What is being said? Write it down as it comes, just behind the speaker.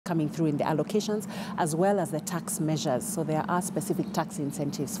coming through in the allocations, as well as the tax measures. So there are specific tax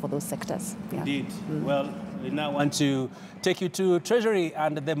incentives for those sectors. Yeah. Indeed. Well, we now want to take you to Treasury,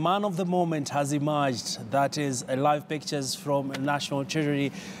 and the man of the moment has emerged. That is live pictures from National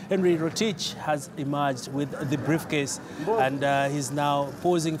Treasury. Henry Rotich has emerged with the briefcase, and he's now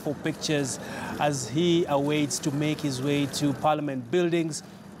posing for pictures as he awaits to make his way to Parliament buildings.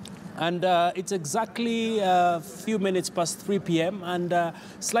 And it's exactly a few minutes past 3 p.m. and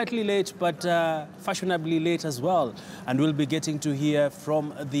slightly late, but fashionably late as well. And we'll be getting to hear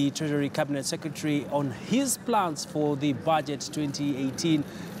from the Treasury Cabinet Secretary on his plans for the budget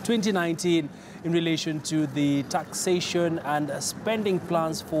 2018-2019 in relation to the taxation and spending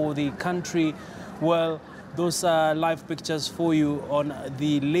plans for the country. Well, those are live pictures for you on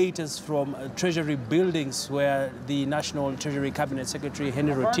the latest from Treasury buildings, where the National Treasury Cabinet Secretary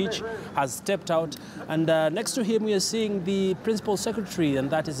Henry Rotich has stepped out. And next to him we are seeing the Principal Secretary, and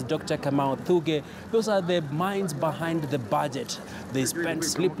that is Dr. Kamau Thuge. Those are the minds behind the budget. They spent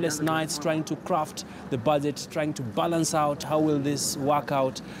sleepless nights trying to craft the budget, trying to balance out how will this work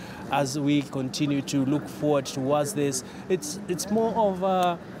out as we continue to look forward towards this. It's more of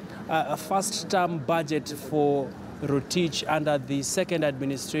a first-term budget for Rotich under the second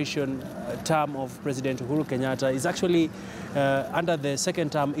administration term of President Uhuru Kenyatta. Is actually under the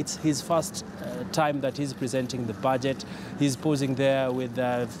second term. It's his first time that he's presenting the budget. He's posing there with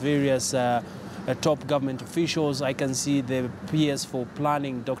various top government officials. I can see the PS for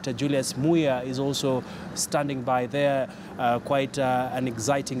planning, Dr. Julius Muya, is also standing by there. Quite an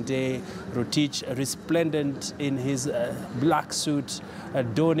exciting day. Rotich resplendent in his black suit,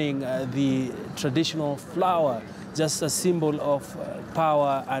 donning the traditional flower, just a symbol of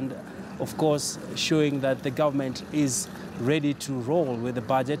power and, of course, showing that the government is ready to roll with the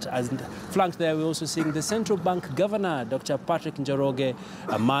budget. And flanked there, we're also seeing the central bank governor, Dr. Patrick Njoroge,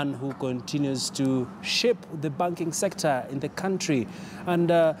 a man who continues to shape the banking sector in the country. And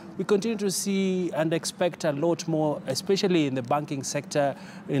we continue to see and expect a lot more, especially in the banking sector,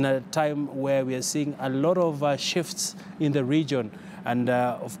 in a time where we are seeing a lot of shifts in the region. And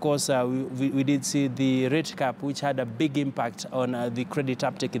of course, we did see the rate cap, which had a big impact on the credit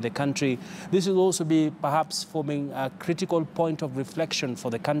uptake in the country. This will also be perhaps forming a critical point of reflection for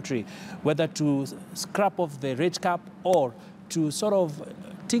the country, whether to scrap off the rate cap or to sort of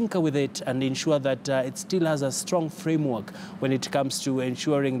tinker with it and ensure that it still has a strong framework when it comes to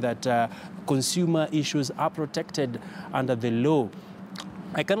ensuring that consumer issues are protected under the law.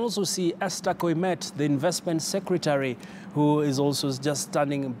 I can also see Esther Koimet, the investment secretary, who is also just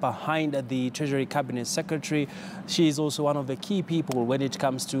standing behind the Treasury Cabinet Secretary. She is also one of the key people when it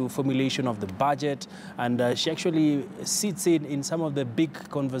comes to formulation of the budget, and she actually sits in some of the big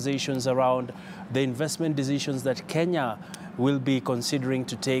conversations around the investment decisions that Kenya will be considering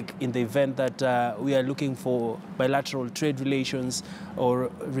to take in the event that we are looking for bilateral trade relations or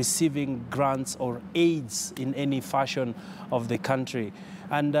receiving grants or aids in any fashion of the country.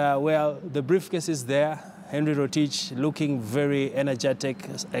 And well, the briefcase is there. Henry Rotich looking very energetic,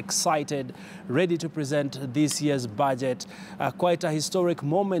 excited, ready to present this year's budget. Quite a historic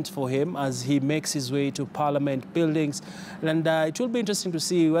moment for him as he makes his way to Parliament buildings. And it will be interesting to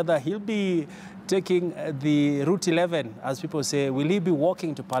see whether he'll be taking the Route 11, as people say. Will he be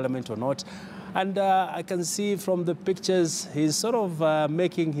walking to Parliament or not? And I can see from the pictures, he's sort of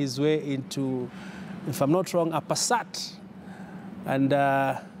making his way into, if I'm not wrong, a Passat. And,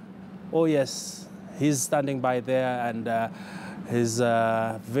 oh yes, he's standing by there, and he's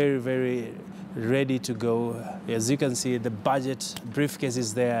very, very ready to go. As you can see, the budget briefcase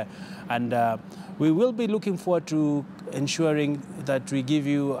is there. And we will be looking forward to ensuring that we give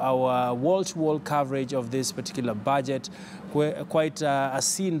you our wall-to-wall coverage of this particular budget. Quite a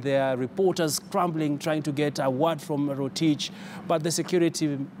scene there, reporters scrambling, trying to get a word from Rotich, but the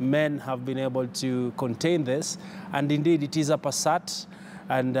security men have been able to contain this. And indeed, it is a Passat.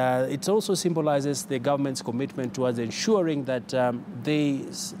 And it also symbolizes the government's commitment towards ensuring that they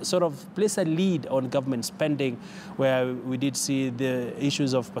sort of place a lead on government spending, where we did see the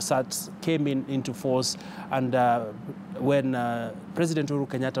issues of Passats came into force, and when President Uhuru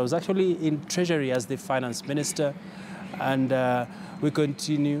Kenyatta was actually in Treasury as the finance minister. And we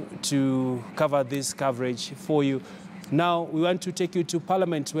continue to cover this coverage for you. Now we want to take you to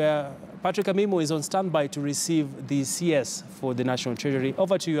Parliament, where Patrick Amimo is on standby to receive the CS for the National Treasury.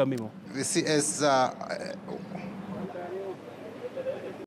 Over to you, Amimo. The CS